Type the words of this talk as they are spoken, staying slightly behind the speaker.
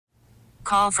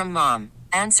Call from mom.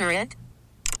 Answer it.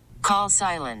 Call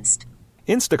silenced.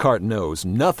 Instacart knows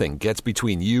nothing gets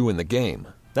between you and the game.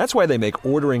 That's why they make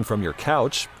ordering from your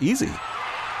couch easy.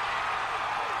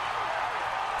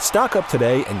 Stock up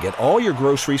today and get all your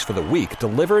groceries for the week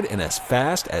delivered in as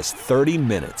fast as 30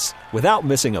 minutes without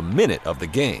missing a minute of the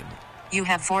game. You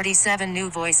have 47 new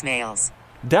voicemails.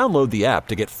 Download the app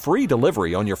to get free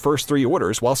delivery on your first 3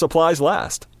 orders while supplies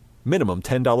last. Minimum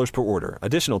 $10 per order.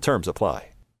 Additional terms apply.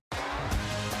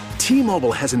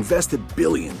 T-Mobile has invested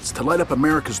billions to light up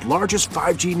America's largest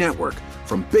 5G network,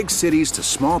 from big cities to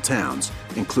small towns,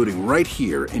 including right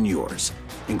here in yours.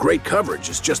 And great coverage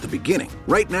is just the beginning.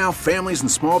 Right now, families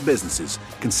and small businesses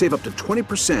can save up to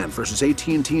 20% versus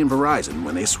AT&T and Verizon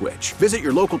when they switch. Visit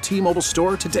your local T-Mobile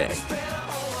store today.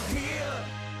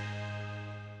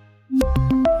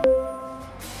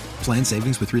 Plan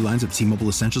savings with 3 lines of T-Mobile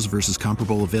Essentials versus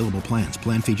comparable available plans.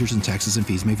 Plan features and taxes and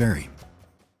fees may vary.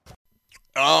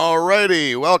 All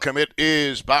righty, welcome. It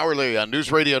is Bowerly on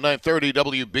News Radio 930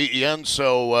 WBEN.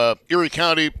 So Erie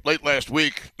County, late last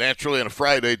week, naturally on a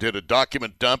Friday, did a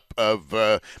document dump of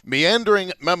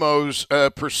meandering memos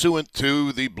pursuant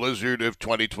to the blizzard of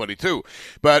 2022.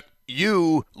 But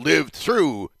you lived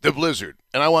through the blizzard,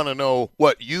 and I want to know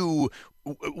what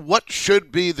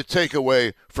should be the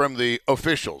takeaway from the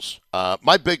officials.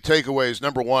 My big takeaway is,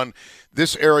 number one,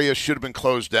 this area should have been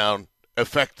closed down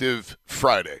effective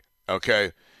Friday.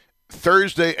 Okay,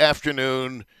 Thursday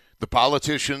afternoon, the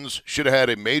politicians should have had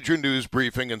a major news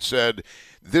briefing and said,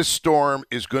 this storm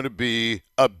is going to be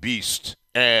a beast,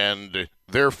 and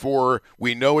therefore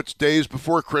we know it's days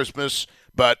before Christmas,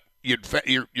 but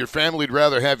your family would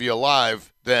rather have you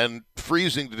alive than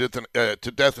freezing to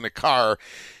death in a car.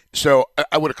 So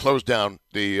I would have closed down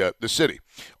the city.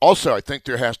 Also, I think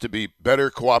there has to be better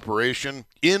cooperation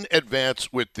in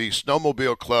advance with the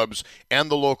snowmobile clubs and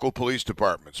the local police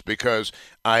departments, because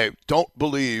I don't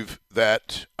believe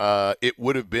that it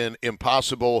would have been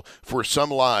impossible for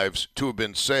some lives to have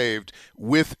been saved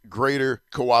with greater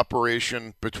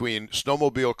cooperation between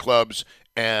snowmobile clubs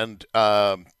and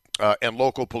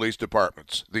local police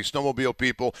departments. The snowmobile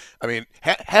people, I mean,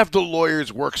 have the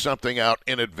lawyers work something out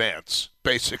in advance,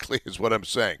 basically, is what I'm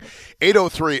saying.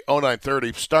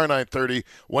 803-0930, star 930,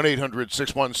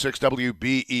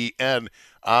 1-800-616-WBEN.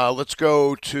 Let's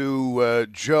go to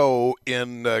Joe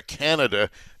in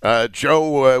Canada.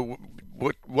 Joe,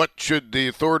 what should the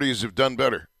authorities have done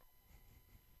better?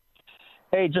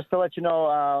 Hey, just to let you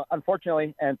know,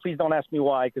 unfortunately, and please don't ask me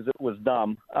why because it was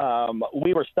dumb,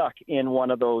 we were stuck in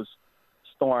one of those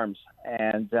storms.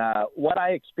 And what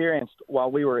I experienced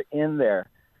while we were in there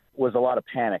was a lot of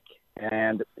panic.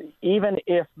 And even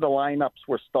if the lineups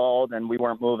were stalled and we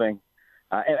weren't moving,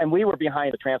 and we were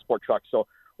behind the transport truck, so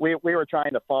we were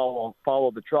trying to follow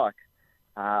the truck.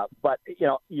 But, you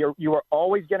know, you were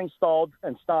always getting stalled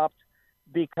and stopped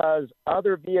because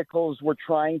other vehicles were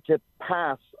trying to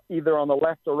pass either on the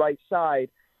left or right side,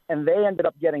 and they ended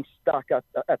up getting stuck at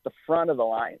the front of the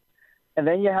line. And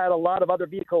then you had a lot of other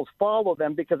vehicles follow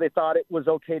them because they thought it was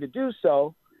okay to do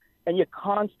so, and you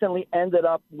constantly ended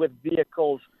up with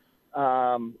vehicles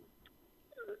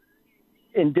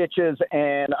in ditches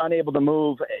and unable to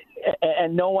move,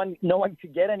 and no one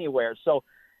could get anywhere. So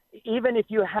even if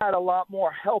you had a lot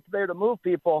more help there to move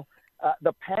people,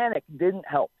 the panic didn't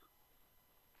help.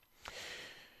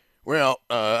 Well,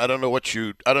 I don't know what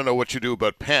you do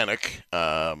about panic.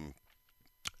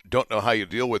 Don't know how you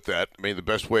deal with that. I mean, the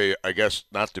best way, I guess,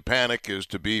 not to panic is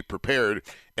to be prepared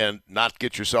and not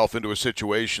get yourself into a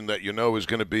situation that you know is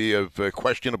going to be of a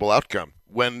questionable outcome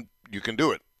when you can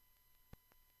do it.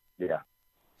 Yeah.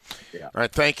 All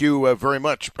right. Thank you very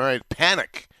much. All right.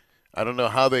 Panic. I don't know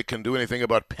how they can do anything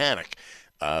about panic.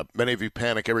 Many of you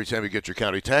panic every time you get your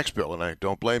county tax bill, and I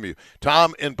don't blame you.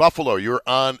 Tom in Buffalo, you're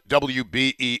on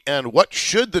WBEN. What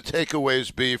should the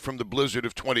takeaways be from the blizzard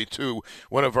of 22,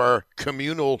 one of our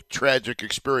communal tragic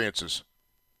experiences?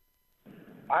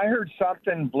 I heard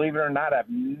something, believe it or not, I've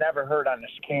never heard on the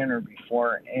scanner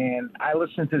before, and I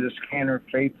listened to the scanner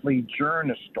faithfully during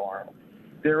the storm.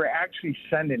 They were actually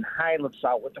sending high lifts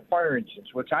out with the fire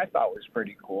engines, which I thought was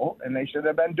pretty cool, and they should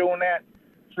have been doing that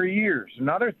for years.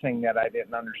 Another thing that I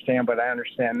didn't understand, but I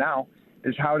understand now,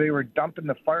 is how they were dumping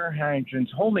the fire hydrants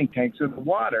holding tanks with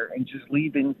water and just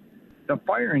leaving the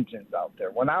fire engines out there.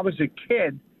 When I was a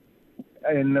kid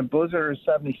in the blizzard of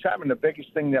 77, the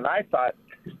biggest thing that I thought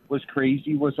was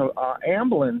crazy was an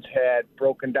ambulance had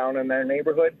broken down in their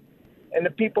neighborhood and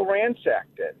the people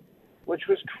ransacked it, which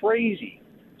was crazy.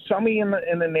 Somebody in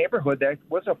the neighborhood that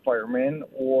was a fireman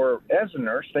or as a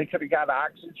nurse, they could have got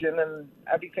oxygen and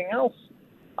everything else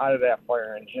out of that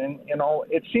fire engine. You know,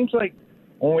 it seems like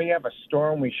when we have a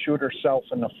storm, we shoot ourselves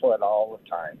in the foot all the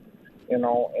time.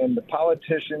 And the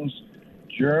politicians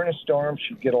during a storm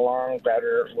should get along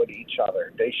better with each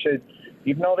other. They should,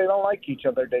 even though they don't like each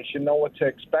other, they should know what to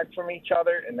expect from each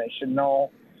other, and they should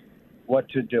know what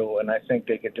to do. And I think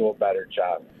they could do a better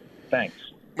job. Thanks.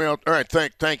 Well, all right.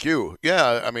 Thank you.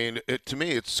 Yeah, I mean, to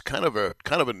me, it's kind of a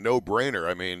no-brainer.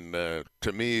 I mean,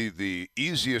 to me, the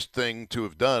easiest thing to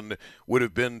have done would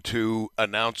have been to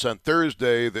announce on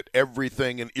Thursday that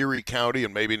everything in Erie County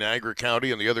and maybe Niagara County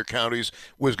and the other counties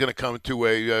was going to come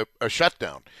to a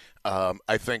shutdown.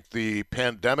 I think the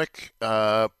pandemic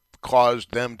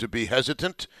caused them to be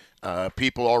hesitant.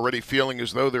 People already feeling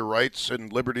as though their rights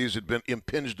and liberties had been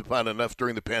impinged upon enough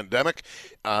during the pandemic.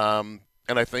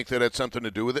 And I think that had something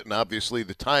to do with it. And obviously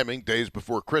the timing, days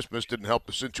before Christmas, didn't help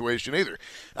the situation either.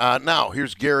 Now,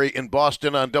 here's Gary in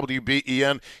Boston on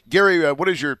WBEN. Gary, what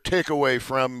is your takeaway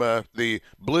from the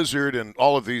blizzard and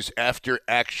all of these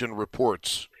after-action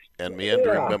reports and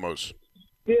meandering memos?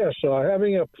 Yeah, so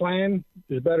having a plan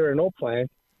is better than no plan.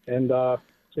 And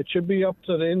it should be up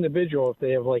to the individual if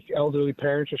they have, like, elderly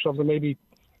parents or something. Maybe,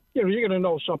 you're going to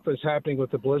know something's happening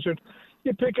with the blizzard.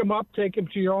 You pick them up, take them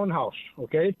to your own house,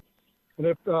 okay? And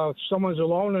if someone's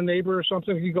alone, a neighbor or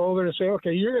something, you go over and say,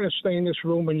 okay, you're going to stay in this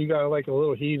room and you got like a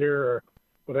little heater or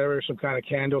whatever, some kind of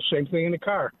candle. Same thing in the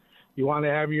car. You want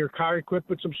to have your car equipped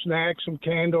with some snacks, some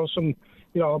candles, some,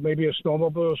 maybe a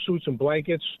snowmobile suit, some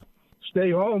blankets.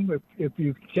 Stay home if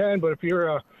you can. But if you're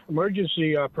a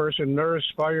emergency person, nurse,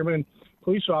 fireman,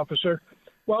 police officer,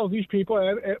 well, these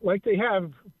people, like they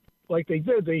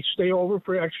did, they stay over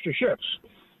for extra shifts.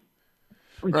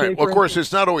 Right. Well, of course,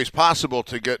 it's not always possible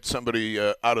to get somebody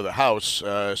out of the house,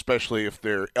 especially if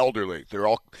they're elderly. There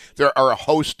are a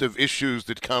host of issues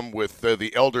that come with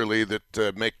the elderly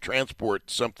that make transport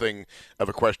something of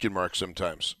a question mark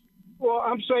sometimes. Well,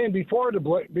 I'm saying before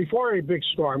a big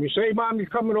storm, you say, hey, Mom, you're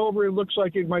coming over. It looks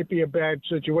like it might be a bad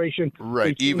situation.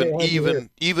 Right.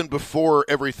 Even before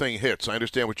everything hits. I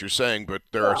understand what you're saying, but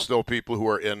there are still people who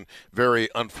are in very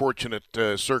unfortunate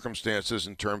circumstances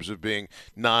in terms of being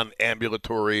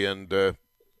non-ambulatory and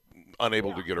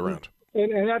unable to get around.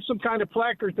 And that's some kind of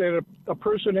placard that a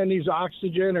person that needs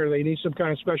oxygen or they need some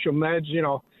kind of special meds,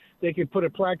 they can put a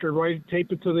placard right,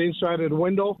 tape it to the inside of the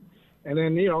window. And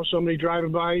then, somebody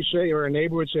driving by, say, or a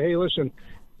neighbor would say, hey, listen,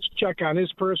 let's check on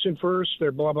this person first,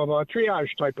 or blah, blah, blah,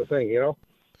 triage type of thing,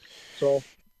 So.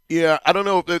 Yeah, I don't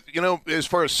know, as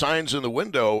far as signs in the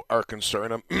window are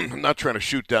concerned, I'm not trying to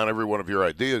shoot down every one of your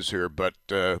ideas here, but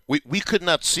we could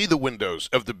not see the windows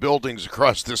of the buildings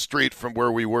across the street from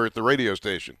where we were at the radio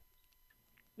station.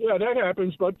 Yeah, that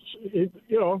happens, but,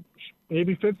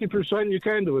 maybe 50% you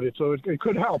can do it, so it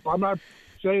could help. I'm not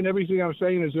saying everything I'm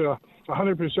saying is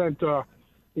 100%, going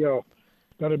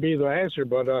to be the answer,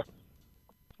 but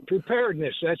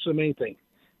preparedness, that's the main thing.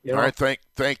 All right,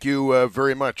 thank you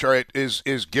very much. All right, is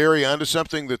Gary onto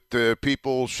something that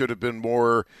people should have been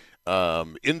more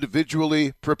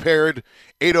individually prepared?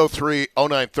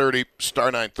 803-0930, star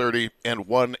 930, and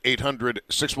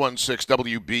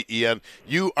 1-800-616-WBEN.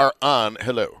 You are on.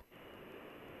 Hello.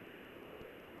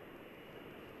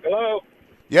 Hello.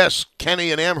 Yes,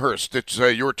 Kenny and Amherst. It's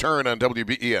your turn on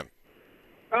WBEN.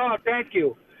 Oh, thank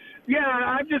you. Yeah,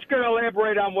 I'm just going to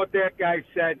elaborate on what that guy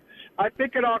said. I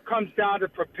think it all comes down to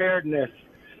preparedness.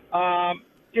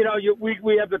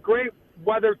 We have the great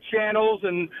weather channels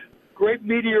and great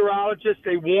meteorologists.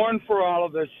 They warn for all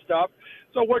of this stuff.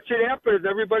 So what should happen is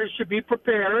everybody should be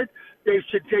prepared. They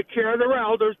should take care of their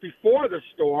elders before the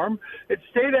storm and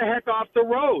stay the heck off the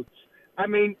roads. I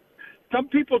mean, some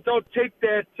people don't take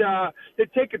that, they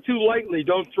take it too lightly.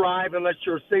 Don't drive unless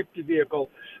you're a safety vehicle.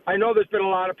 I know there's been a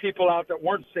lot of people out that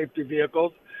weren't safety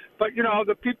vehicles, but,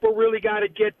 the people really got to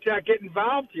get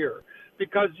involved here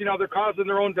because, they're causing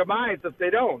their own demise if they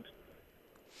don't.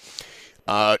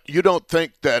 You don't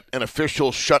think that an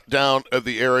official shutdown of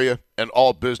the area and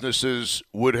all businesses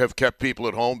would have kept people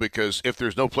at home because if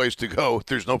there's no place to go,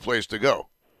 there's no place to go?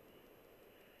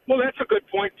 Well, that's a good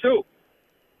point, too.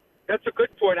 That's a good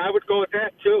point. I would go with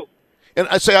that too. And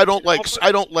I say I don't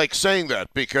like saying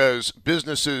that because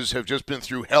businesses have just been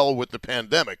through hell with the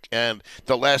pandemic, and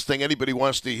the last thing anybody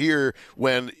wants to hear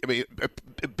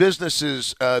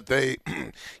businesses they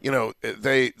go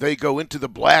into the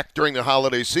black during the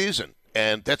holiday season,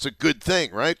 and that's a good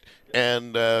thing, right?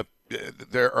 And the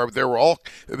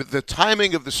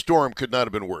timing of the storm could not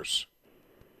have been worse.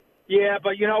 Yeah,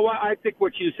 but you know what? I think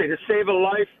what you say to save a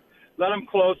life. Let them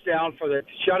close down for that.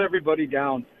 Shut everybody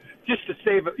down, just to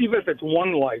save it. Even if it's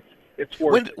one life, it's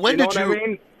worth it.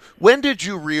 When did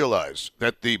you realize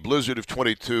that the blizzard of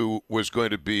 22 was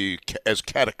going to be as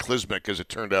cataclysmic as it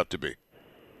turned out to be?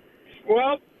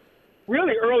 Well,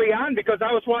 really early on because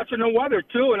I was watching the weather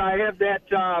too, and I have that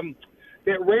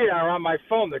radar on my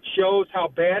phone that shows how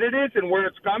bad it is and where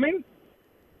it's coming.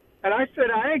 And I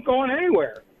said, I ain't going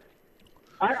anywhere.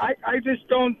 I just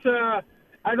don't.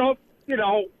 I don't,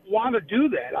 want to do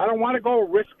that. I don't want to go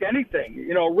risk anything.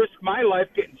 Risk my life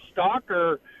getting stuck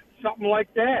or something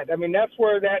like that. I mean, that's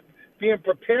where that being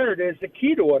prepared is the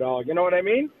key to it all. You know what I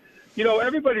mean?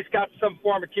 Everybody's got some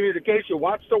form of communication.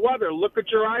 Watch the weather. Look at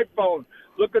your iPhone.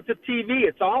 Look at the TV.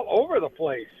 It's all over the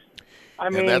place. I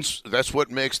mean, and that's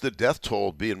what makes the death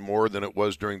toll being more than it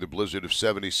was during the blizzard of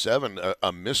 '77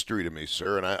 a mystery to me,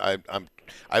 sir. And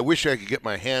I wish I could get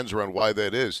my hands around why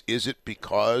that is. Is it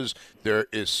because there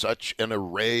is such an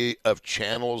array of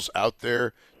channels out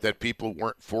there that people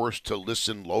weren't forced to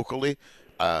listen locally?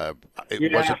 Was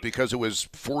it because it was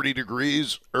 40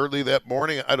 degrees early that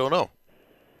morning? I don't know.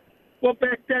 Well,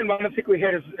 back then, I don't think we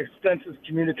had as extensive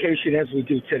communication as we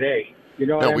do today. You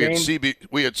know what I mean?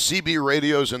 We had CB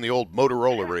radios and the old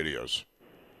Motorola radios.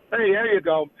 Hey, there you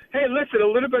go. Hey, listen, a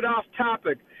little bit off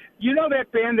topic. You know that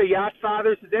band, the Yacht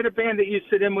Fathers? Is that a band that you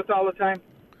sit in with all the time?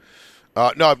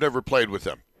 No, I've never played with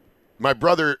them. My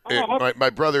brother, my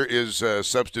brother is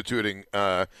substituting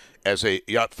as a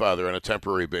Yacht Father on a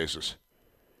temporary basis.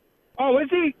 Oh, is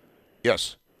he?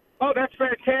 Yes. Oh, that's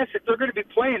fantastic. They're going to be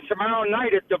playing tomorrow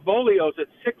night at Devolio's at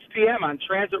 6 p.m. on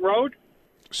Transit Road.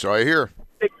 So I hear.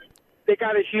 They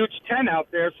got a huge tent out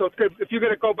there, so if you're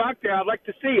going to go back there, I'd like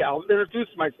to see you. I'll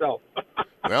introduce myself.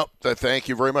 Well, thank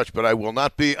you very much, but I will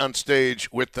not be on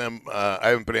stage with them. I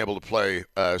haven't been able to play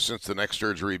since the neck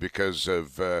surgery because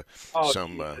of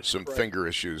some finger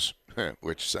issues,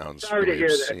 which sounds Sorry really to hear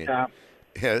obscene. that, Tom.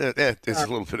 Yeah, it's a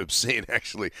little bit obscene,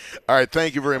 actually. All right,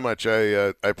 thank you very much.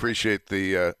 I appreciate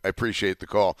the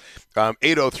call.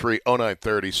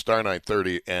 803-0930, star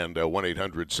 930, and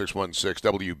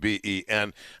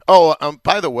 1-800-616-WBEN. Oh,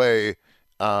 by the way,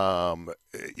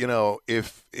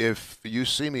 if you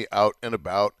see me out and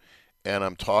about and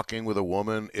I'm talking with a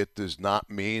woman, it does not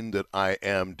mean that I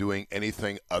am doing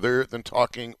anything other than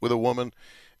talking with a woman.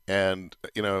 And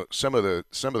some of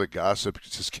the gossip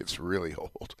just gets really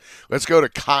old. Let's go to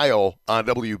Kyle on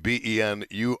WBEN.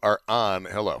 You are on.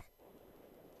 Hello.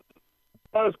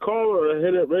 Last caller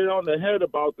hit it right on the head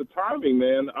about the timing,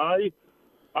 man.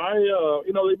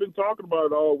 They've been talking about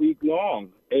it all week long,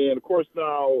 and of course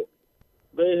now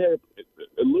they have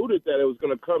alluded that it was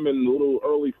going to come in a little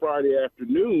early Friday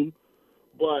afternoon,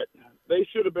 but they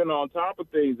should have been on top of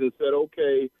things and said,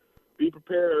 okay, be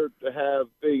prepared to have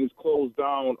things closed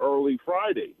down early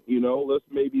Friday.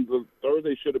 Maybe the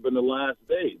Thursday should have been the last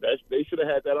day. They should have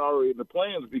had that already in the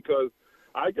plans, because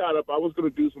I got up. I was going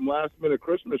to do some last-minute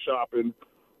Christmas shopping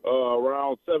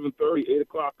around 7:30, 8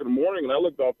 o'clock in the morning, and I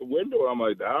looked out the window, and I'm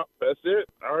like, that's it.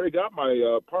 I already got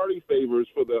my party favors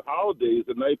for the holidays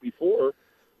the night before.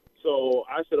 So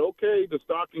I said, okay, the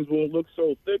stockings won't look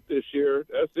so thick this year.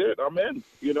 That's it. I'm in,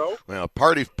 Well,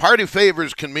 party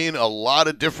favors can mean a lot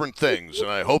of different things, and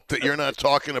I hope that you're not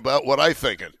talking about what I'm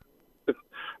thinking.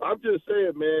 I'm just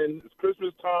saying, man, it's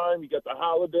Christmas time. You got the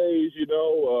holidays,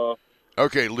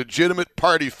 Okay, legitimate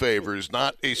party favors,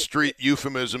 not a street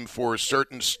euphemism for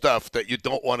certain stuff that you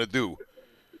don't want to do.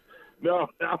 No,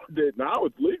 now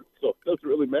it's legal, so it doesn't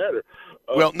really matter.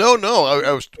 Well, no.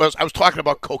 I was talking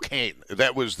about cocaine.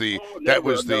 That was the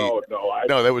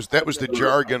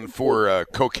jargon for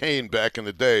cocaine back in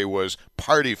the day, was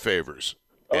party favors.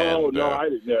 I didn't.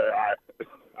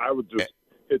 I would just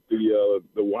hit the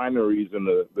wineries and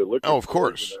the liquor. Oh, of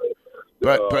course.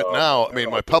 But now, I mean,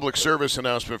 my public service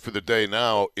announcement for the day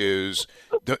now is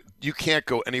you can't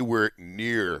go anywhere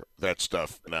near that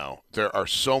stuff now. There are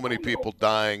so many people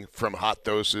dying from hot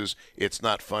doses. It's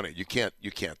not funny. You can't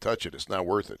touch it. It's not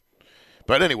worth it.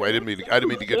 But anyway, I didn't mean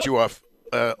to get you off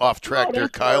track there,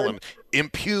 Kyle, and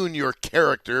impugn your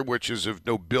character, which is of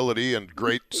nobility and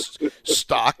great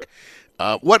stock.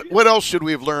 What else should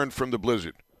we have learned from the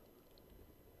blizzard?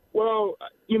 Well,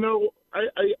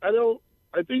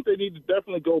 I think they need to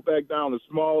definitely go back down to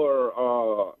smaller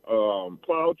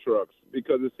plow trucks,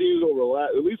 because it seems over the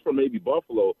last, at least for maybe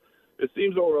Buffalo, it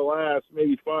seems over the last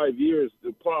maybe 5 years,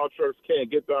 the plow trucks can't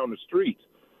get down the streets.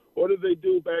 What did they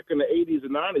do back in the 80s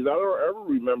and 90s? I don't ever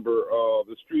remember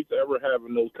the streets ever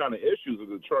having those kind of issues that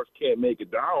the trucks can't make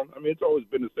it down. I mean, it's always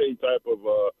been the same type of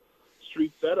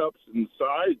street setups and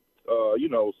side.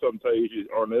 Some days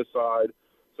you're on this side,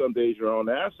 some days you're on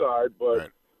that side, but.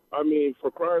 Right. I mean, for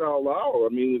crying out loud,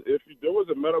 I mean, if there was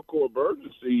a medical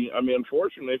emergency, I mean,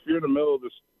 unfortunately, if you're in the middle of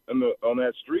on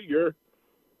that street,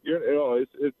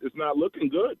 it's not looking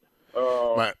good.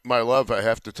 My love, I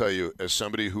have to tell you, as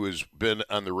somebody who has been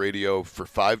on the radio for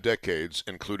 5 decades,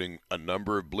 including a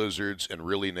number of blizzards and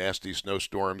really nasty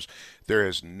snowstorms, there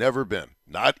has never been,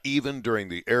 not even during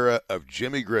the era of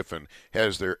Jimmy Griffin,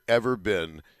 has there ever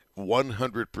been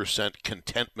 100%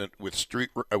 contentment with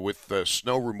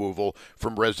snow removal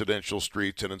from residential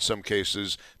streets and in some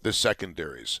cases the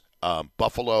secondaries.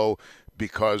 Buffalo,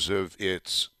 because of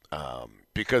its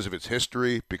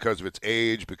history, because of its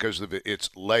age, because of its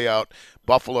layout,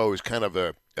 Buffalo is kind of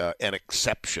an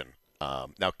exception.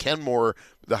 Now, Kenmore,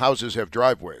 the houses have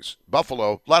driveways.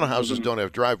 Buffalo, a lot of houses don't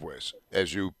have driveways,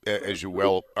 as you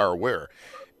well are aware.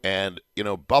 And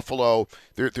Buffalo,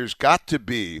 there's got to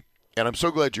be. And I'm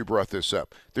so glad you brought this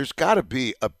up. There's got to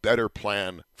be a better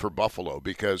plan for Buffalo,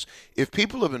 because if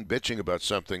people have been bitching about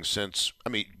something since,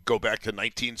 go back to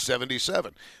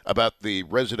 1977, about the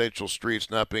residential streets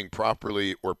not being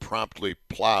properly or promptly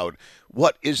plowed,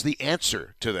 what is the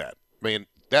answer to that?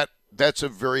 That's a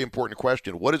very important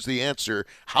question. What is the answer?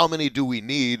 How many do we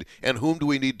need, and whom do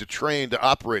we need to train to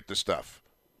operate the stuff?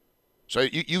 So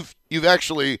you've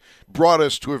actually brought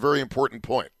us to a very important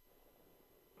point.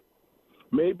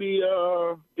 Maybe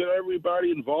get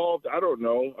everybody involved. I don't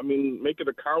know. Make it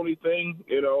a county thing.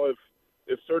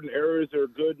 If certain areas are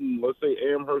good, and let's say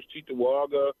Amherst,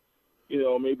 Cheektowaga,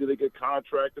 maybe they get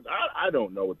contracted. I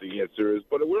don't know what the answer is,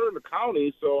 but we're in the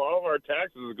county, so all of our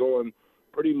taxes are going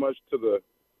pretty much to the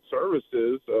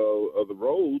services of the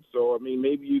roads. So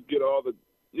maybe you get all the,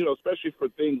 especially for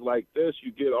things like this,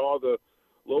 you get all the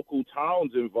local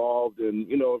towns involved, and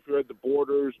if you're at the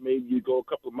borders, maybe you go a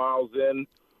couple of miles in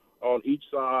on each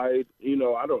side,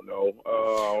 I don't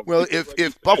know. Well,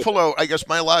 if Buffalo, I guess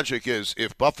my logic is,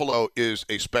 if Buffalo is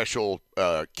a special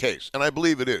case, and I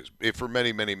believe it is, for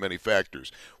many, many, many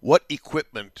factors, what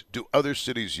equipment do other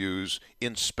cities use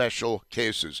in special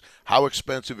cases? How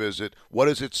expensive is it? What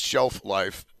is its shelf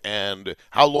life? And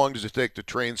how long does it take to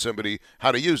train somebody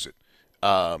how to use it?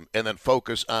 And then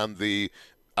focus on the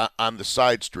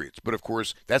side streets. But, of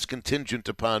course, that's contingent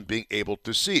upon being able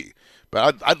to see.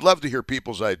 But I'd love to hear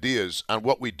people's ideas on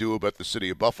what we do about the city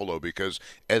of Buffalo, because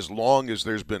as long as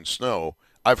there's been snow,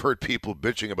 I've heard people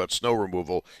bitching about snow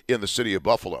removal in the city of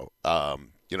Buffalo.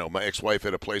 My ex-wife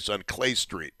had a place on Clay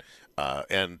Street,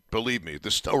 and believe me,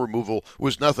 the snow removal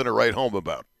was nothing to write home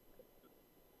about.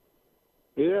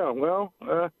 Yeah, well,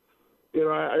 I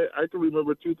can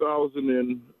remember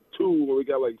 2002 where we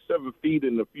got like 7 feet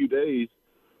in a few days.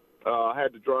 I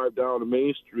had to drive down to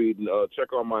Main Street and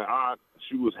check on my aunt.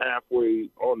 She was halfway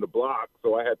on the block,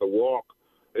 so I had to walk.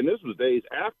 And this was days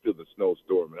after the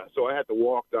snowstorm, so I had to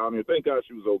walk down here. Thank God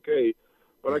she was okay.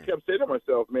 But I kept saying to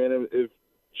myself, man, if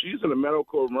she's in a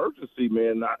medical emergency,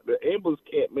 man, the ambulance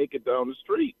can't make it down the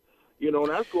street. And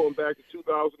that's going back to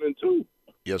 2002.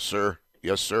 Yes, sir.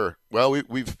 Yes, sir. Well,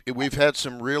 we've had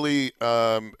some really,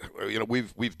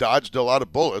 we've dodged a lot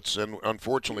of bullets, and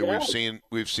unfortunately,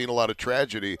 we've seen a lot of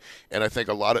tragedy. And I think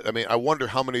I wonder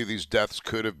how many of these deaths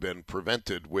could have been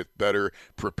prevented with better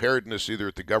preparedness, either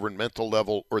at the governmental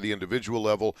level or the individual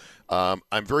level. I'm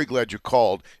very glad you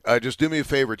called. Just do me a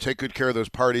favor, take good care of those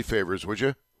party favors, would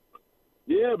you?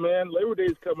 Yeah, man. Labor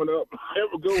Day's coming up.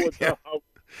 Have a good one, Tom. All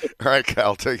right,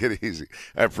 Kyle, take it easy.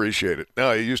 I appreciate it. No,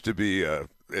 it used to be.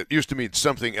 It used to mean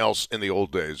something else in the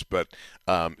old days, but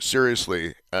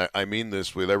seriously, I mean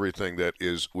this with everything that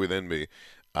is within me.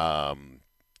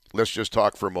 Let's just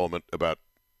talk for a moment about,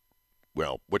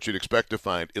 what you'd expect to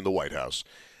find in the White House,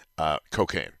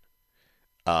 cocaine.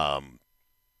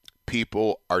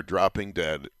 People are dropping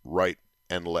dead right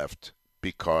and left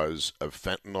because of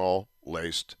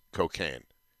fentanyl-laced cocaine,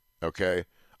 okay?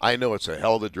 I know it's a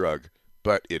hell of a drug,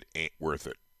 but it ain't worth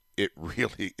it. It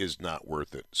really is not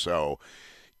worth it. So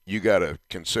you got to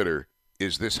consider,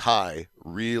 is this high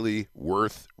really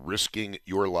worth risking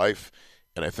your life?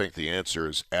 And I think the answer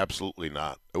is absolutely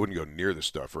not. I wouldn't go near the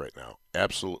stuff right now.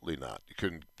 Absolutely not.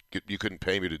 You couldn't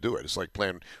pay me to do it. It's like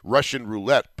playing Russian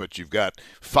roulette, but you've got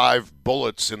 5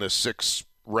 bullets in a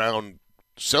 6-round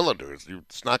cylinder.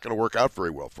 It's not going to work out very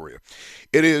well for you.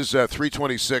 It is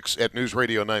 3:26 at News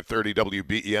Radio 930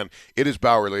 WBEN. It is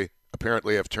Bowerly.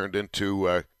 Apparently, I've turned into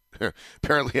an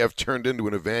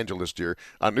evangelist here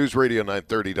on News Radio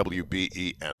 930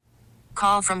 WBEN.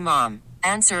 Call from mom.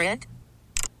 Answer it.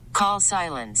 Call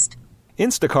silenced.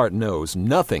 Instacart knows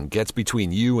nothing gets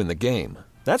between you and the game.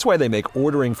 That's why they make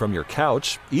ordering from your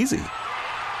couch easy.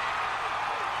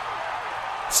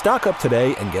 Stock up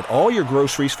today and get all your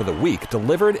groceries for the week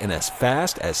delivered in as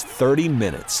fast as 30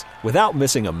 minutes without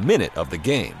missing a minute of the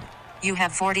game. You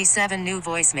have 47 new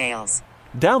voicemails.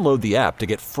 Download the app to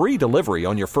get free delivery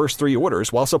on your first 3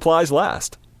 orders while supplies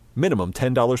last. Minimum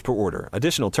 $10 per order.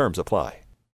 Additional terms apply.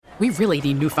 we really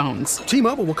need new phones.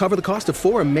 T-Mobile will cover the cost of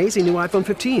 4 amazing new iPhone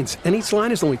 15s, and each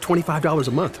line is only $25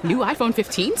 a month. New iPhone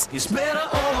 15s? It's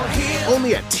better over here.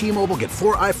 Only at T-Mobile, get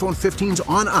 4 iPhone 15s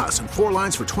on us and 4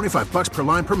 lines for $25 per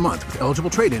line per month with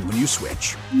eligible trade-in when you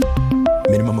switch.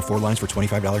 Minimum of 4 lines for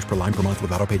 $25 per line per month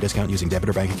with autopay discount using debit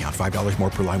or bank account. $5 more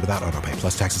per line without autopay,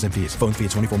 plus taxes and fees. Phone fee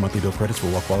at 24 monthly bill credits for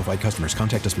well-qualified customers.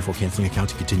 Contact us before canceling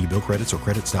account to continue bill credits or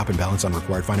credit stop and balance on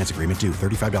required finance agreement due.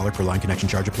 $35 per line connection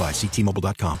charge applies. See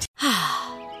T-Mobile.com.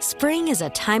 Spring is a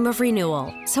time of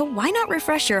renewal, so why not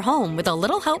refresh your home with a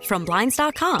little help from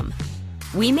Blinds.com?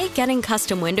 We make getting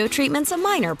custom window treatments a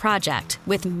minor project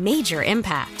with major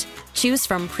impact. Choose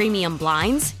from premium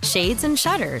blinds, shades, and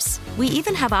shutters. We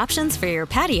even have options for your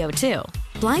patio, too.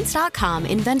 Blinds.com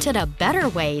invented a better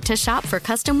way to shop for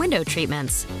custom window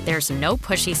treatments. There's no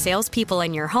pushy salespeople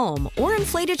in your home or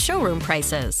inflated showroom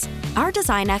prices. Our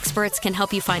design experts can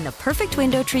help you find the perfect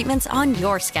window treatments on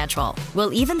your schedule.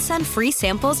 We'll even send free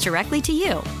samples directly to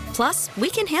you. Plus, we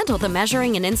can handle the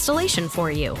measuring and installation for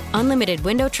you. Unlimited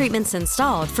window treatments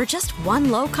installed for just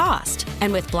one low cost.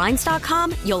 And with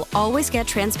Blinds.com, you'll always get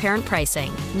transparent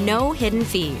pricing. No hidden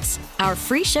fees. Our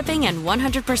free shipping and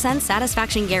 100%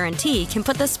 satisfaction guarantee can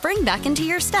put the spring back into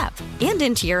your step and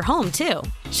into your home, too.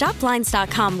 Shop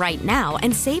Blinds.com right now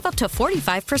and save up to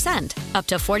 45%. Up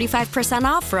to 45%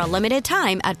 off for a limited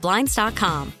time at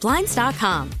Blinds.com.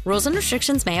 Blinds.com. Rules and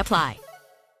restrictions may apply.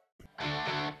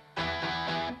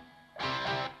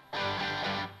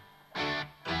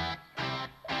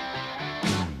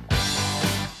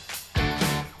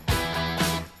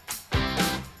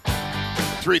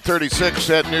 .336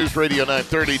 at News Radio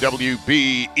 930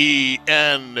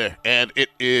 WBEN, and it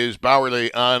is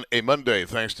Bowerly on a Monday.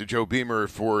 Thanks to Joe Beamer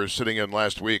for sitting in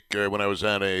last week when I was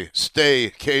on a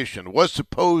staycation. Was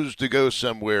supposed to go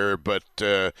somewhere, but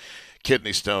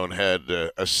Kidney Stone had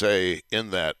a say in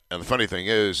that. And the funny thing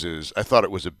is I thought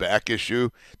it was a back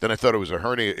issue. Then I thought it was a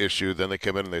hernia issue. Then they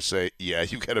come in and they say, yeah,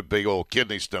 you got a big old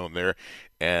kidney stone there.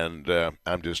 And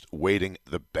I'm just waiting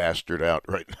the bastard out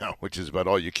right now, which is about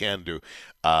all you can do.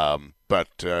 Yeah.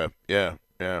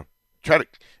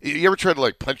 You ever try to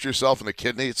like punch yourself in the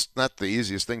kidney? It's not the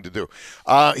easiest thing to do.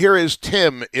 Here is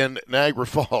Tim in Niagara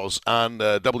Falls on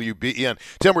WBEN.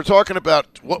 Tim, we're talking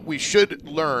about what we should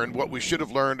learn, what we should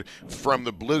have learned from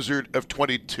the blizzard of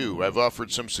 22. I've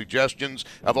offered some suggestions.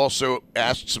 I've also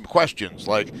asked some questions,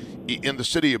 like in the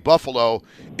city of Buffalo,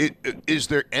 is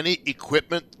there any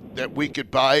equipment that we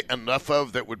could buy enough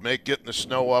of that would make getting the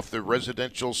snow off the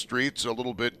residential streets a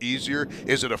little bit easier?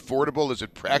 Is it affordable? Is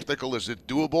it practical? Is it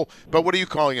doable? But what are you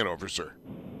calling it over, sir?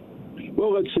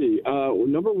 Well, let's see.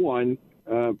 Number one,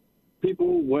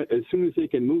 people, as soon as they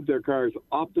can move their cars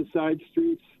off the side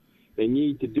streets, they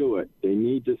need to do it. They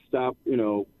need to stop,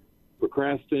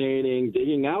 procrastinating,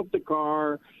 digging out the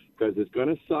car, because it's going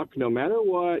to suck no matter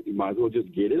what. You might as well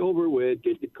just get it over with,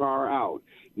 get the car out.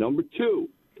 Number two,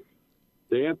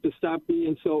 they have to stop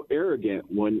being so arrogant.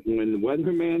 When the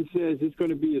weatherman says it's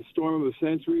going to be a storm of a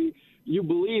century, you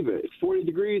believe it. It's 40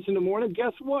 degrees in the morning.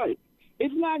 Guess what?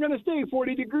 It's not going to stay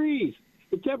 40 degrees.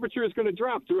 The temperature is going to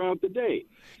drop throughout the day.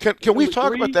 Can we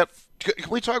talk about that? Can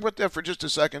we talk about that for just a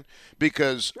second?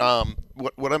 Because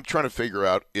what I'm trying to figure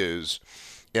out is,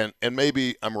 and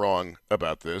maybe I'm wrong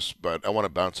about this, but I want to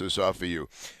bounce this off of you.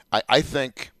 I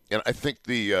think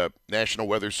the National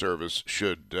Weather Service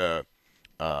should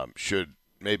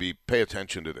maybe pay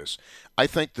attention to this. I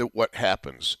think that what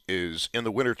happens is in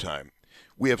the wintertime,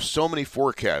 we have so many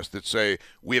forecasts that say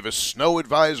we have a snow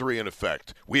advisory in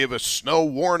effect. We have a snow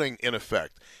warning in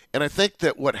effect. And I think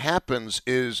that what happens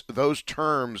is those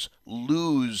terms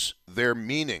lose their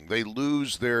meaning. They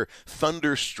lose their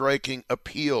thunder-striking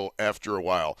appeal after a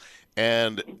while.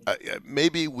 And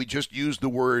maybe we just use the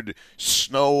word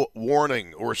snow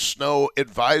warning or snow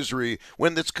advisory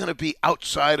when it's going to be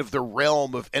outside of the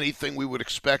realm of anything we would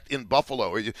expect in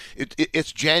Buffalo.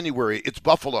 It's January. It's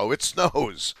Buffalo. It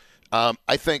snows.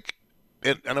 I think,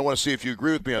 and I want to see if you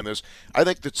agree with me on this, I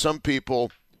think that some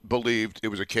people believed it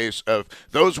was a case of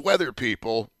those weather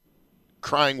people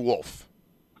crying wolf.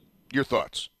 Your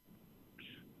thoughts?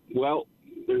 Well,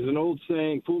 there's an old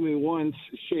saying, fool me once,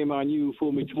 shame on you.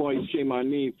 Fool me twice, shame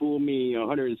on me. Fool me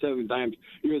 107 times,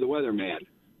 you're the weatherman.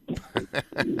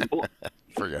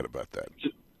 Forgot about that.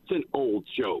 It's an old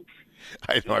joke.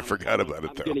 I know, I forgot about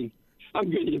it, though. I'm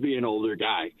getting to be an older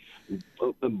guy.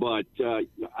 But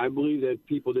I believe that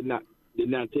people did not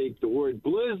take the word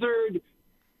blizzard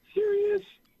serious.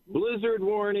 Blizzard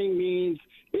warning means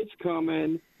it's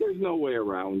coming. There's no way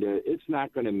around it. It's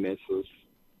not going to miss us.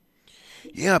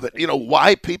 Yeah, but,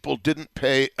 why people didn't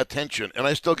pay attention. And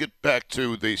I still get back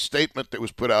to the statement that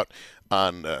was put out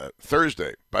on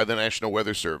Thursday by the National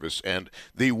Weather Service, and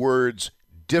the words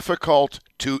difficult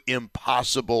to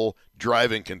impossible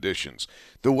driving conditions.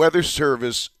 The Weather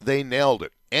Service, they nailed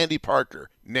it. Andy Parker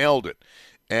nailed it.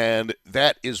 And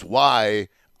that is why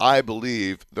I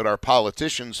believe that our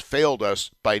politicians failed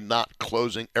us by not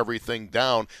closing everything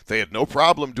down. They had no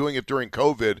problem doing it during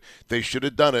COVID. They should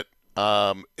have done it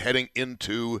heading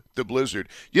into the blizzard.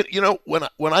 You know,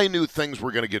 when I knew things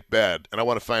were going to get bad, and I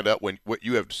want to find out what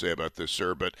you have to say about this,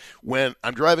 sir, but when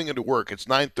I'm driving into work, it's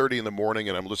 9:30 in the morning,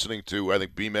 and I'm listening to, I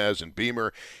think, BMAS and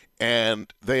Beamer,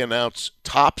 and they announce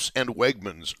Tops and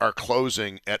Wegmans are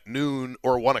closing at noon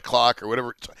or 1 o'clock or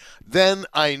whatever. Then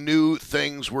I knew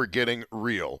things were getting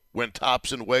real. When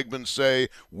Tops and Wegmans say,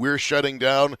 we're shutting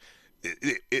down,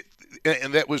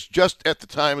 and that was just at the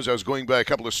time as I was going by a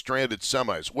couple of stranded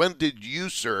semis. When did you,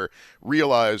 sir,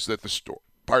 realize that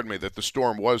the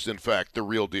storm was, in fact, the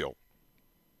real deal?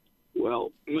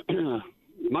 Well,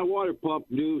 my water pump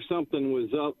knew something was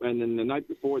up, and then the night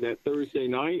before, that Thursday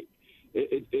night,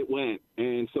 it went,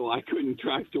 and so I couldn't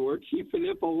drive to work even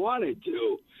if I wanted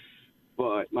to.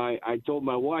 But I told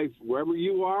my wife, wherever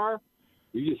you are,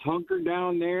 you just hunker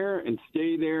down there and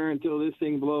stay there until this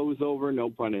thing blows over, no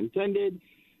pun intended.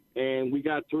 And we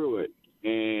got through it.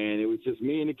 And it was just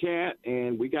me and the cat,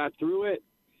 and we got through it,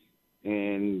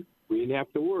 and we didn't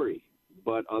have to worry.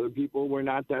 But other people were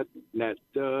not that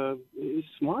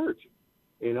smart.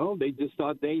 You know, they just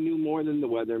thought they knew more than the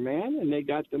weatherman, and they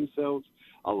got themselves,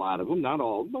 a lot of them, not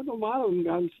all, but a lot of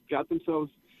them got themselves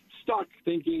stuck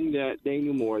thinking that they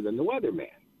knew more than the weatherman.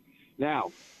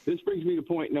 Now, this brings me to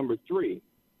point number 3.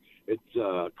 It's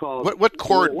called... What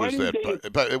chord was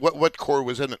that? What chord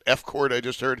was that? An F chord I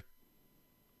just heard?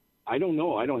 I don't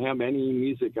know. I don't have any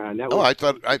music on that. I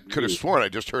thought I could have sworn I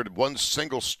just heard one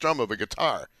single strum of a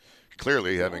guitar.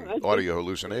 Clearly having audio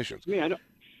hallucinations. Me,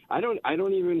 I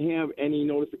don't even have any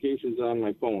notifications on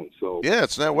my phone. So yeah,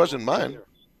 that wasn't mine.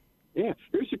 Yeah,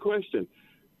 here's the question: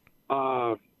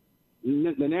 the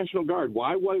National Guard.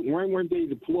 Why weren't they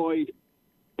deployed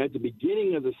at the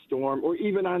beginning of the storm, or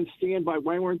even on standby?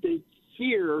 Why weren't they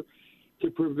here to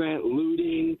prevent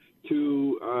looting,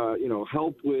 to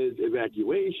help with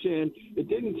evacuation? It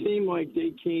didn't seem like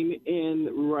they came in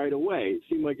right away. It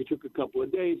seemed like it took a couple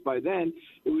of days. By then,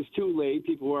 it was too late.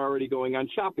 People were already going on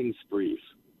shopping sprees.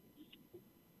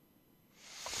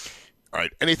 All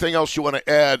right. Anything else you want to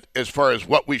add as far as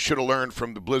what we should have learned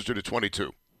from the blizzard of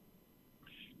 22?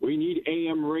 We need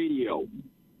AM radio.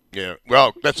 Yeah.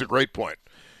 Well, that's a great point.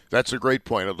 That's a great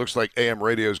point. It looks like AM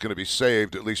radio is going to be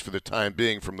saved, at least for the time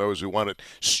being, from those who want it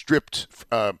stripped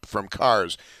from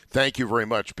cars. Thank you very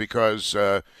much, because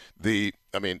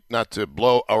not to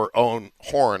blow our own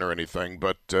horn or anything,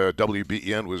 but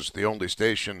WBEN was the only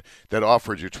station that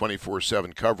offered you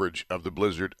 24/7 coverage of the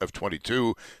blizzard of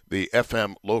 22. The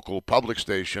FM local public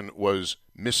station was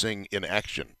missing in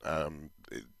action.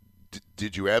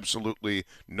 Did you absolutely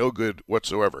no good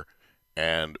whatsoever.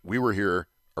 And we were here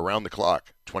around the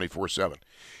clock, 24/7.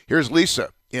 Here's Lisa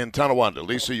in Tonawanda.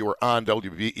 Lisa, you are on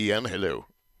WBEN. Hello.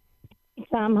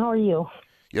 Tom, how are you?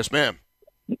 Yes, ma'am.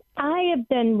 I have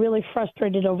been really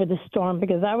frustrated over the storm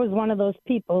because I was one of those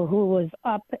people who was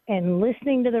up and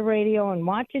listening to the radio and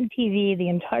watching TV the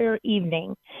entire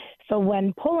evening. So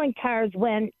when pulling cars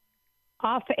went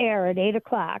off air at 8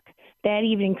 o'clock that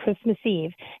evening, Christmas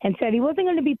Eve, and said he wasn't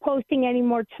going to be posting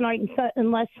anymore tonight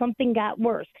unless something got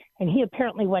worse, and he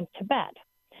apparently went to bed.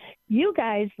 You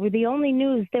guys were the only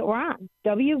news that were on.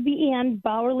 WBEN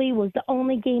Bowerly was the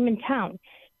only game in town.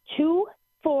 2,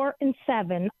 4, and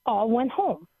 7 all went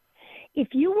home. If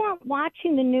you weren't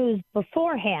watching the news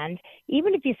beforehand,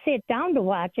 even if you sat down to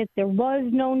watch it, there was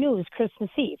no news Christmas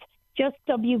Eve, just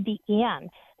WBEN.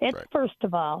 That's right. First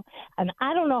of all. And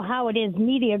I don't know how it is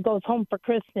media goes home for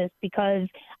Christmas, because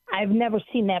I've never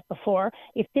seen that before.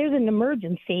 If there's an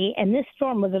emergency, and this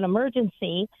storm was an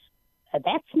emergency,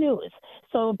 that's news.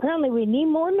 So apparently we need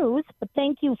more news, but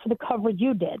thank you for the coverage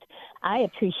you did. I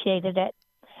appreciated it.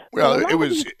 Well, it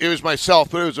was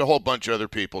myself, but it was a whole bunch of other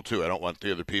people too. I don't want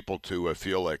the other people to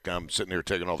feel like I'm sitting here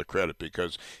taking all the credit,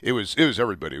 because it was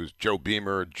everybody. It was Joe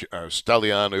Beamer,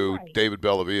 Stalianu, right. David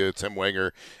Bellavia, Tim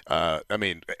Wenger.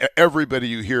 Everybody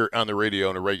you hear on the radio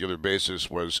on a regular basis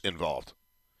was involved.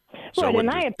 So right, and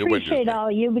I appreciate all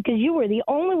of you, because you were the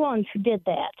only ones who did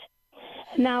that.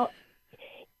 Now,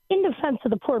 in defense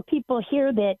of the poor people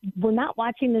here that were not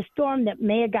watching the storm, that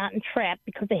may have gotten trapped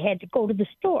because they had to go to the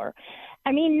store.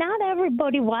 I mean, not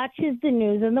everybody watches the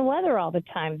news and the weather all the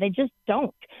time. They just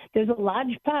don't. There's a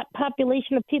large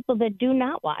population of people that do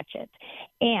not watch it.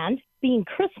 And being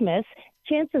Christmas,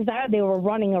 chances are they were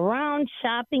running around,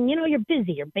 shopping. You know, you're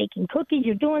busy. You're baking cookies.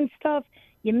 You're doing stuff.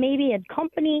 you maybe had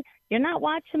company, you're not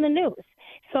watching the news.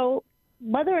 So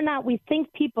whether or not we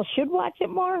think people should watch it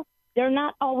more, they're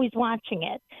not always watching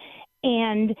it.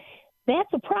 And that's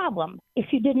a problem if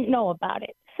you didn't know about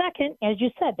it. Second, as you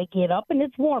said, they get up and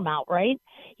it's warm out, right?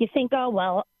 You think, oh,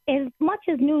 well, as much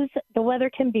as news, the weather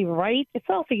can be right, it's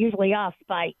also usually off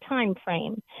by time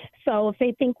frame. So if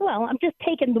they think, well, I'm just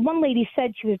taking, the one lady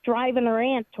said she was driving her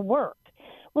aunt to work.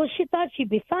 Well, she thought she'd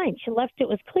be fine. She left, it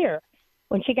was clear.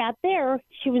 When she got there,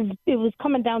 it was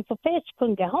coming down so fast she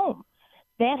couldn't get home.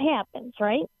 That happens,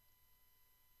 right?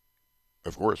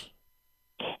 Of course.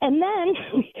 And then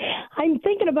I'm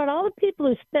thinking about all the people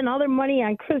who spend all their money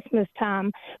on Christmas,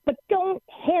 Tom, but don't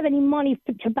have any money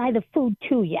to buy the food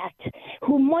too yet,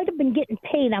 who might have been getting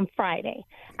paid on Friday.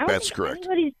 I don't That's think correct.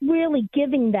 anybody's really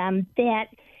giving them that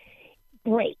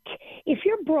break. If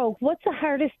you're broke, what's the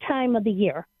hardest time of the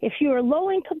year? If you're a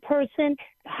low-income person,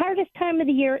 the hardest time of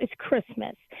the year is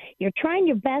Christmas. You're trying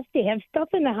your best to have stuff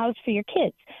in the house for your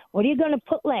kids. What are you going to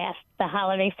put last? The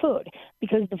holiday food,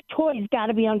 because the toys got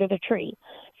to be under the tree.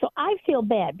 So I feel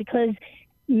bad because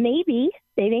maybe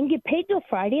they didn't get paid till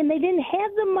Friday and they didn't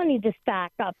have the money to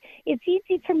stock up. It's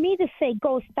easy for me to say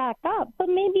go stock up, but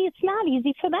maybe it's not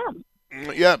easy for them.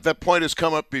 Yeah, that point has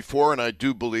come up before, and I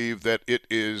do believe that it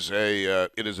is a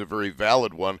very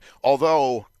valid one.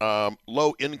 Although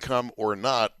low income or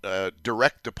not,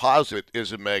 direct deposit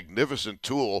is a magnificent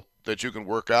tool that you can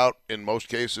work out in most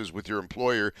cases with your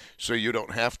employer, so you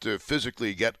don't have to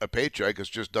physically get a paycheck. It's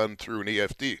just done through an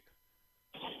EFT.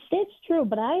 It's true,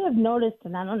 but I have noticed,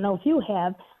 and I don't know if you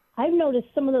have, I've noticed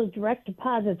some of those direct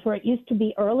deposits where it used to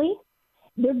be early,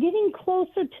 they're getting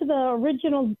closer to the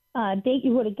original date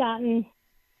you would have gotten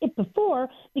it before,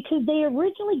 because they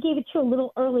originally gave it to you a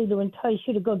little early to entice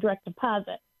you to go direct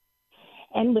deposit.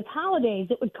 And with holidays,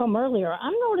 it would come earlier.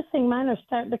 I'm noticing mine are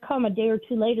starting to come a day or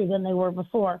two later than they were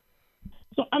before.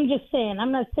 So I'm just saying,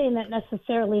 I'm not saying that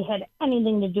necessarily had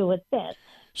anything to do with this.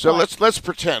 So let's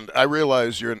pretend. I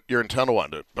realize you're in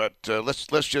Tonawanda, but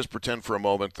let's just pretend for a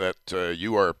moment that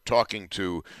you are talking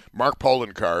to Mark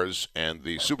Polencars and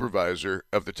the supervisor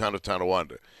of the town of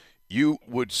Tonawanda. You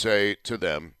would say to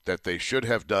them that they should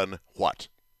have done what?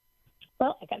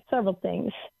 Well, I got several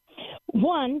things.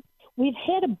 One, we've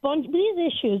had a bunch of these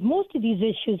issues. Most of these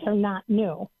issues are not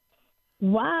new.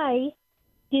 Why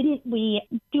didn't we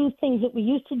do things that we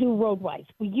used to do road-wise?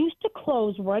 We used to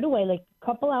close right away, like a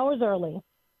couple hours early,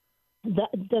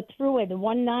 the thruway, the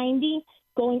 190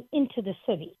 going into the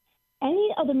city. Any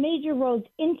of the major roads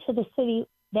into the city,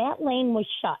 that lane was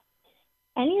shut.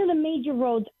 Any of the major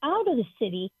roads out of the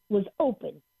city was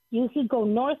open. You could go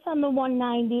north on the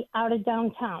 190 out of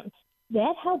downtown.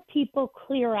 That helped people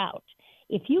clear out.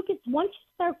 Once you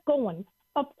start going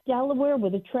up Delaware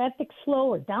where the traffic's slow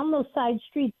or down those side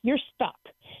streets, you're stuck.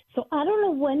 So I don't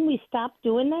know when we stopped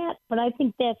doing that, but I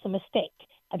think that's a mistake.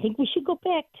 I think we should go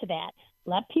back to that.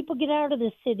 Let people get out of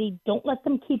the city. Don't let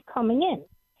them keep coming in.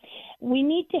 We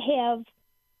need to have,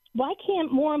 why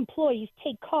can't more employees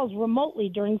take calls remotely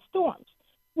during storms?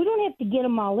 We don't have to get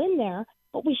them all in there,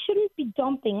 but we shouldn't be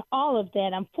dumping all of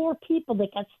that on 4 people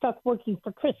that got stuck working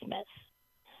for Christmas.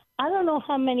 I don't know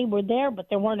how many were there, but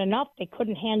there weren't enough. They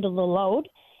couldn't handle the load.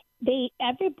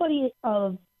 Everybody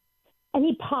of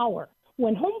any power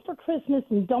went home for Christmas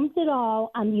and dumped it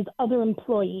all on these other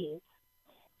employees.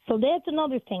 So that's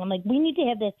another thing. I'm like, we need to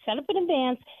have that set up in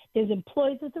advance. There's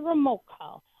employees with a remote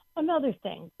call. Another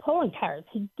thing, Polencars,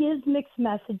 he gives mixed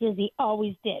messages. He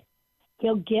always did.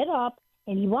 He'll get up,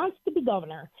 and he wants to be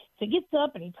governor. So he gets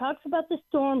up, and he talks about the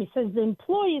storm. He says the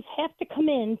employees have to come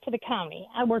in to the county.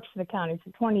 I worked for the county for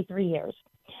 23 years.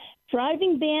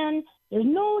 Driving ban, there's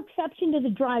no exception to the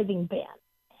driving ban.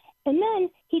 And then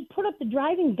he'd put up the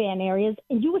driving ban areas,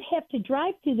 and you would have to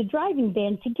drive through the driving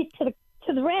ban to get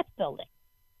to the RAF building.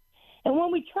 And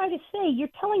when we try to say, you're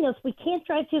telling us we can't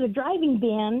drive through the driving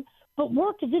ban, but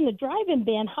work is in the driving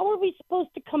ban, how are we supposed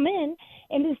to come in?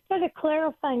 And instead of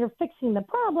clarifying or fixing the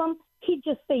problem, he'd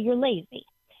just say you're lazy.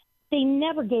 They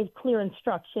never gave clear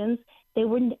instructions. They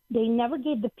never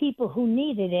gave the people who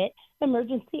needed it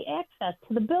emergency access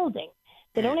to the building.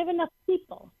 They don't have enough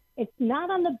people. It's not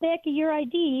on the back of your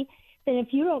ID that if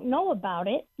you don't know about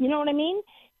it, you know what I mean?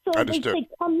 So they say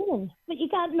come in, but you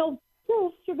got no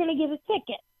proof, you're going to get a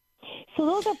ticket. So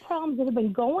those are problems that have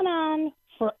been going on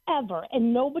forever,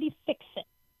 and nobody fixed it.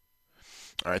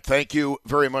 All right, thank you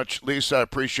very much, Lisa. I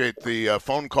appreciate the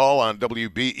phone call on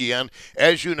WBEN.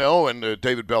 As you know, and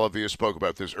David Bellavia spoke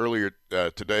about this earlier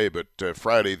today, but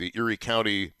Friday, the Erie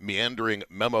County meandering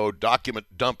memo document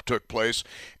dump took place.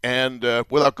 And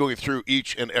without going through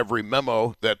each and every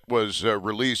memo that was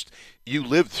released, you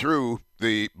lived through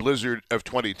the blizzard of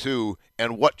 22,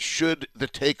 and what should the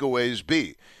takeaways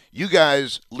be? You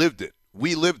guys lived it.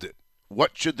 We lived it.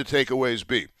 What should the takeaways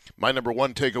be? My number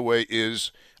one takeaway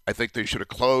is I think they should have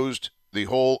closed the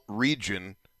whole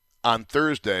region on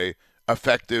Thursday,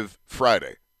 effective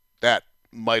Friday. That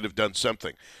might have done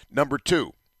something. Number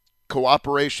two,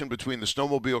 cooperation between the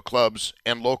snowmobile clubs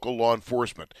and local law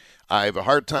enforcement. I have a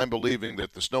hard time believing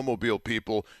that the snowmobile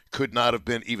people could not have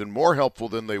been even more helpful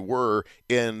than they were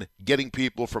in getting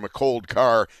people from a cold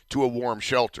car to a warm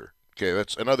shelter. Okay,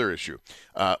 that's another issue.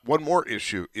 One more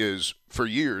issue is, for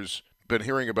years, been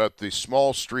hearing about the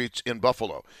small streets in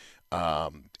Buffalo.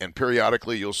 And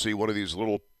periodically you'll see one of these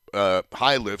little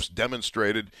high lifts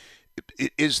demonstrated.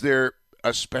 Is there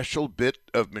a special bit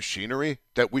of machinery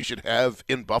that we should have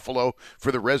in Buffalo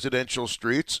for the residential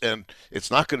streets? And it's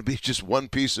not going to be just one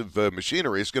piece of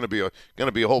machinery. It's going to be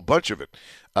a whole bunch of it.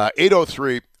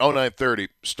 803-0930,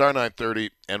 star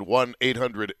 930, and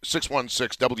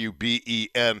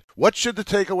 1-800-616-WBEN. What should the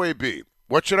takeaway be?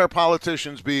 What should our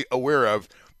politicians be aware of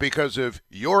because of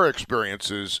your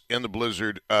experiences in the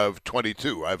blizzard of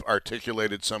 22? I've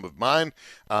articulated some of mine,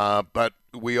 but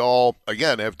we all,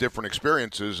 again, have different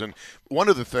experiences. And one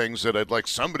of the things that I'd like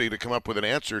somebody to come up with an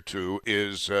answer to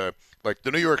is like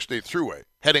the New York State Thruway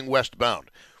heading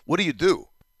westbound. What do you do?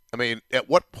 I mean, at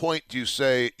what point do you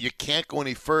say you can't go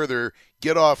any further,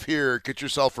 get off here, get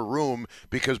yourself a room,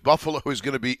 because Buffalo is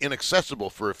going to be inaccessible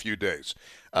for a few days?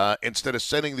 Instead of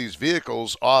sending these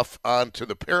vehicles off onto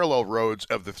the parallel roads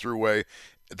of the Thruway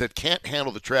that can't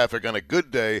handle the traffic on a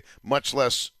good day, much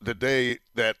less the day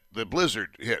that the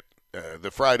blizzard hit,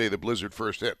 the Friday the blizzard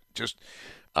first hit. Just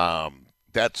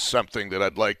that's something that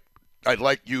I'd like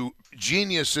you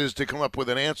geniuses to come up with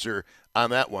an answer on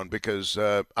that one, because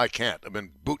I can't. I've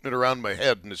been booting it around my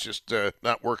head, and it's just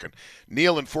not working.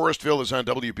 Neil in Forestville is on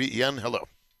WBEN. Hello.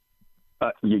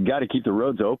 You got to keep the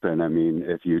roads open. I mean,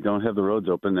 if you don't have the roads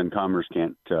open, then commerce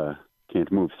can't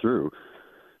move through.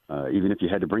 Even if you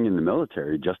had to bring in the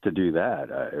military just to do that,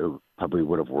 it probably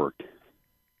would have worked.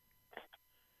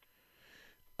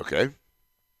 Okay.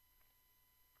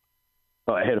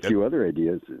 Well, I had a few other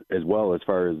ideas as well, as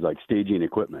far as like staging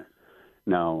equipment.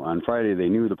 Now, on Friday, they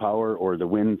knew the power or the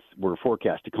winds were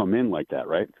forecast to come in like that,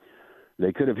 right?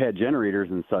 They could have had generators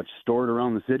and such stored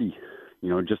around the city, you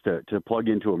know, just to plug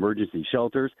into emergency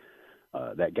shelters.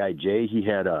 That guy, Jay, he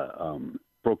had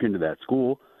broke into that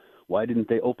school. Why didn't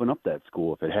they open up that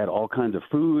school? If it had all kinds of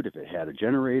food, if it had a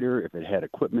generator, if it had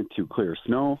equipment to clear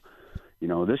snow, you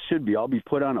know, this should all be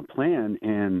put on a plan,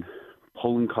 and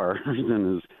Poland cars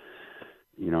and his,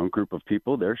 you know, group of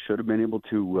people there should have been able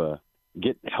to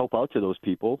get help out to those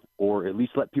people, or at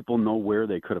least let people know where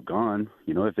they could have gone.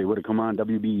 You know, if they would have come on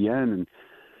WBEN and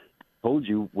told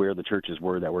you where the churches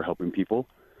were that were helping people.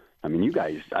 I mean, you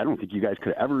guys, I don't think you guys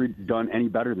could have ever done any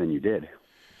better than you did.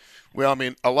 Well, I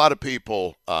mean, a lot of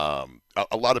people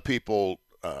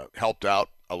helped out.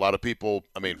 A lot of people,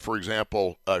 I mean, for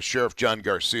example, Sheriff John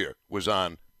Garcia was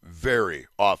on very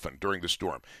often during the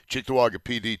storm. Cheektowaga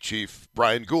PD Chief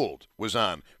Brian Gould was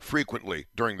on frequently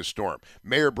during the storm.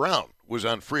 Mayor Brown was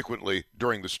on frequently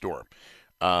during the storm.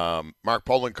 Mark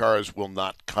Poloncarz will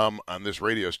not come on this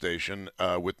radio station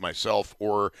with myself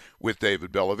or with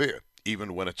David Bellavia,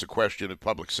 even when it's a question of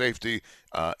public safety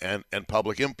and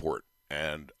public import.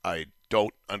 And I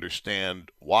don't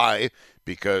understand why,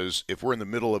 because if we're in the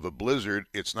middle of a blizzard,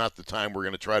 it's not the time we're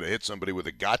going to try to hit somebody with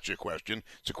a gotcha question.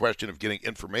 It's a question of getting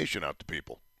information out to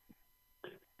people.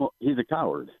 Well, he's a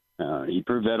coward. He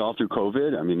proved that all through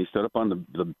COVID. I mean, he stood up on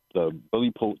the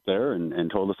bully pulpit there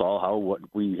and told us all what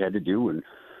we had to do, and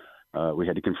we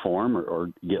had to conform or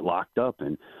get locked up.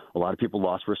 And a lot of people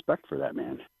lost respect for that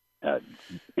man.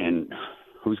 And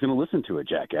who's going to listen to a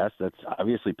jackass that's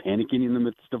obviously panicking in the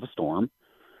midst of a storm?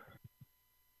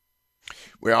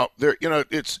 Well, there, you know,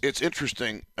 it's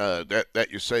interesting that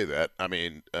you say that. I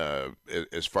mean,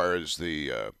 as far as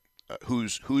the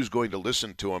who's going to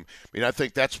listen to him, I mean, I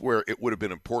think that's where it would have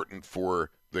been important for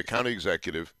the county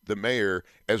executive, the mayor,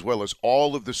 as well as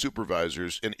all of the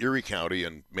supervisors in Erie County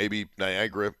and maybe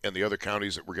Niagara and the other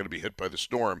counties that were going to be hit by the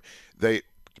storm. They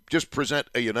just present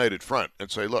a united front and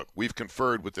say, look, we've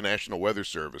conferred with the National Weather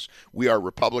Service. We are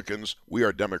Republicans, we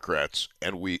are Democrats,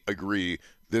 and we agree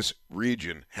this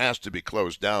region has to be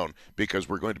closed down because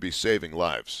we're going to be saving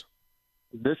lives.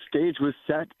 This stage was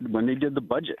set when they did the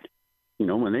budget. You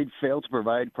know, when they failed to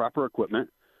provide proper equipment,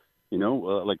 you know,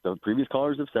 like the previous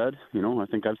callers have said, you know, I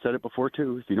think I've said it before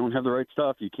too. If you don't have the right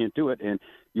stuff, you can't do it. And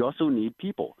you also need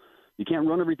people. You can't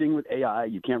run everything with AI.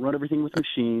 You can't run everything with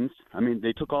machines. I mean,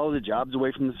 they took all of the jobs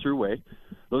away from the Thruway.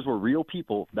 Those were real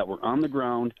people that were on the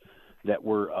ground, that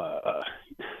were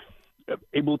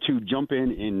able to jump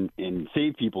in and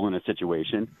save people in a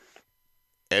situation.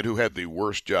 And who had the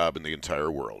worst job in the entire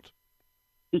world.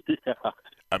 Yeah.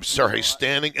 I'm sorry,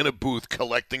 standing in a booth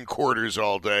collecting quarters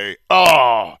all day.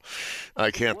 Oh,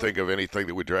 I can't think of anything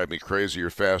that would drive me crazier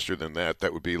faster than that.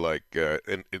 That would be like,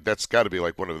 and that's got to be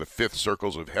like one of the fifth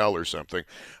circles of hell or something.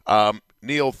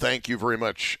 Neil, thank you very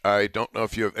much. I don't know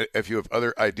if you have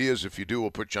other ideas. If you do,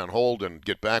 we'll put you on hold and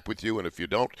get back with you. And if you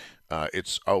don't,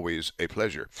 it's always a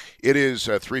pleasure. It is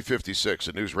 3:56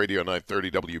 at News Radio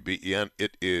 930 WBEN.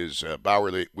 It is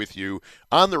Bauerle with you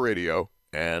on the radio.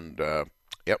 And,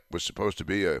 yep, was supposed to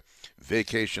be a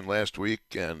vacation last week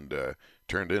and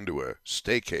turned into a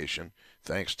staycation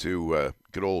thanks to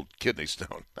good old kidney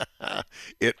stone.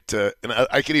 And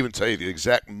I can even tell you the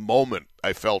exact moment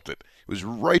I felt it. It was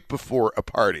right before a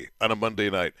party on a Monday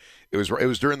night. It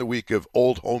was during the week of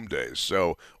Old Home Days.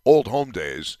 So Old Home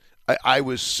Days, I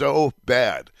was so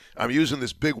bad. I'm using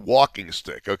this big walking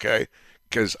stick, okay?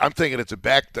 Because I'm thinking it's a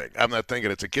back thing. I'm not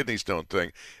thinking it's a kidney stone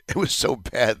thing. It was so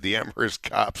bad the Amherst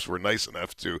cops were nice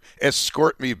enough to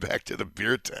escort me back to the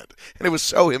beer tent. And it was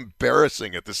so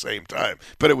embarrassing at the same time.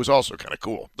 But it was also kind of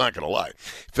cool, not going to lie.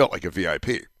 Felt like a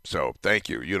VIP. So thank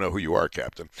you. You know who you are,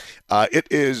 Captain. It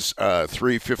is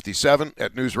 3:57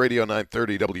 at News Radio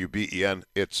 930 WBEN.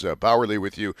 It's Bauerle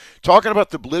with you, talking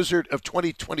about the blizzard of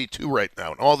 2022 right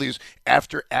now and all these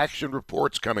after-action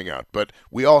reports coming out. But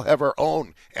we all have our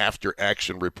own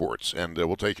after-action reports, and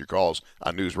we'll take your calls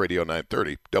on News Radio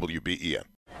 930 WBEN.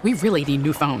 We really need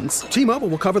new phones. T-Mobile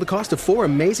will cover the cost of 4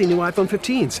 amazing new iPhone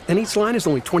 15s, and each line is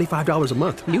only $25 a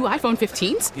month. New iPhone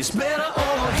 15s? It's better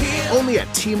over here. Only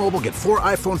at T-Mobile, get 4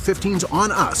 iPhone 15s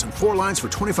on us and 4 lines for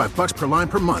 $25 per line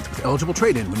per month with eligible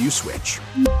trade-in when you switch.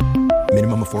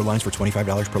 Minimum of 4 lines for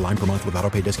 $25 per line per month with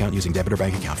autopay discount using debit or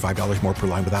bank account. $5 more per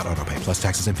line without autopay, plus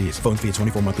taxes and fees. Phone fee at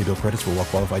 24 monthly bill credits for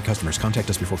well-qualified customers. Contact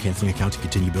us before canceling account to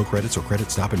continue bill credits or credit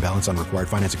stop and balance on required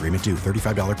finance agreement due.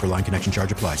 $35 per line connection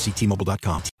charge applies. See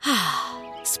T-Mobile.com.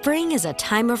 Spring is a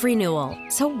time of renewal,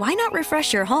 so why not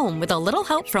refresh your home with a little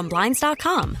help from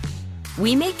Blinds.com?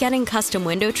 We make getting custom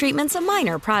window treatments a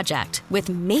minor project with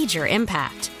major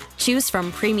impact. Choose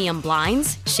from premium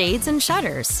blinds, shades, and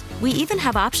shutters. We even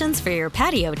have options for your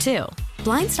patio, too.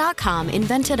 Blinds.com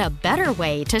invented a better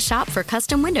way to shop for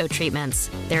custom window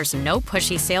treatments. There's no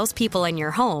pushy salespeople in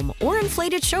your home or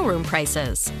inflated showroom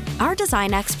prices. Our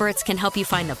design experts can help you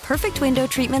find the perfect window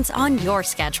treatments on your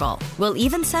schedule. We'll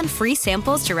even send free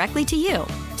samples directly to you.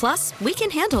 Plus, we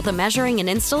can handle the measuring and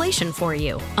installation for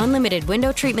you. Unlimited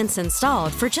window treatments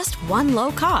installed for just one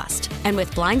low cost. And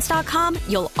with Blinds.com,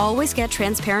 you'll always get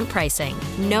transparent pricing.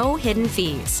 No hidden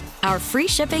fees. Our free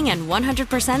shipping and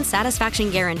 100% satisfaction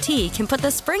guarantee can put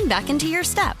the spring back into your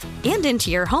step and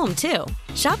into your home, too.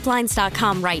 Shop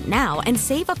Blinds.com right now and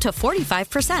save up to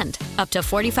 45%. Up to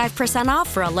 45%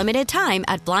 off for a limited time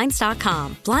at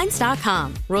Blinds.com.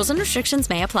 Blinds.com. Rules and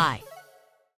restrictions may apply.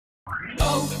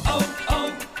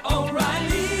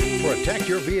 O'Reilly. Protect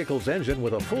your vehicle's engine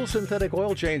with a full synthetic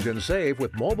oil change and save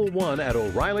with Mobil 1 at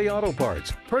O'Reilly Auto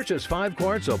Parts. Purchase 5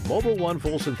 quarts of Mobil 1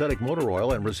 full synthetic motor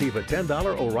oil and receive a $10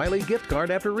 O'Reilly gift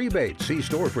card after rebate. See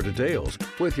store for details.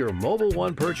 With your Mobil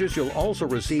 1 purchase, you'll also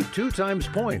receive 2 times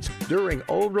points during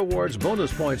O Rewards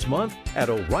Bonus Points Month at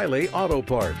O'Reilly Auto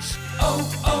Parts.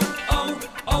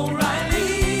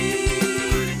 O'Reilly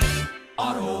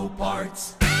Auto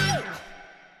Parts.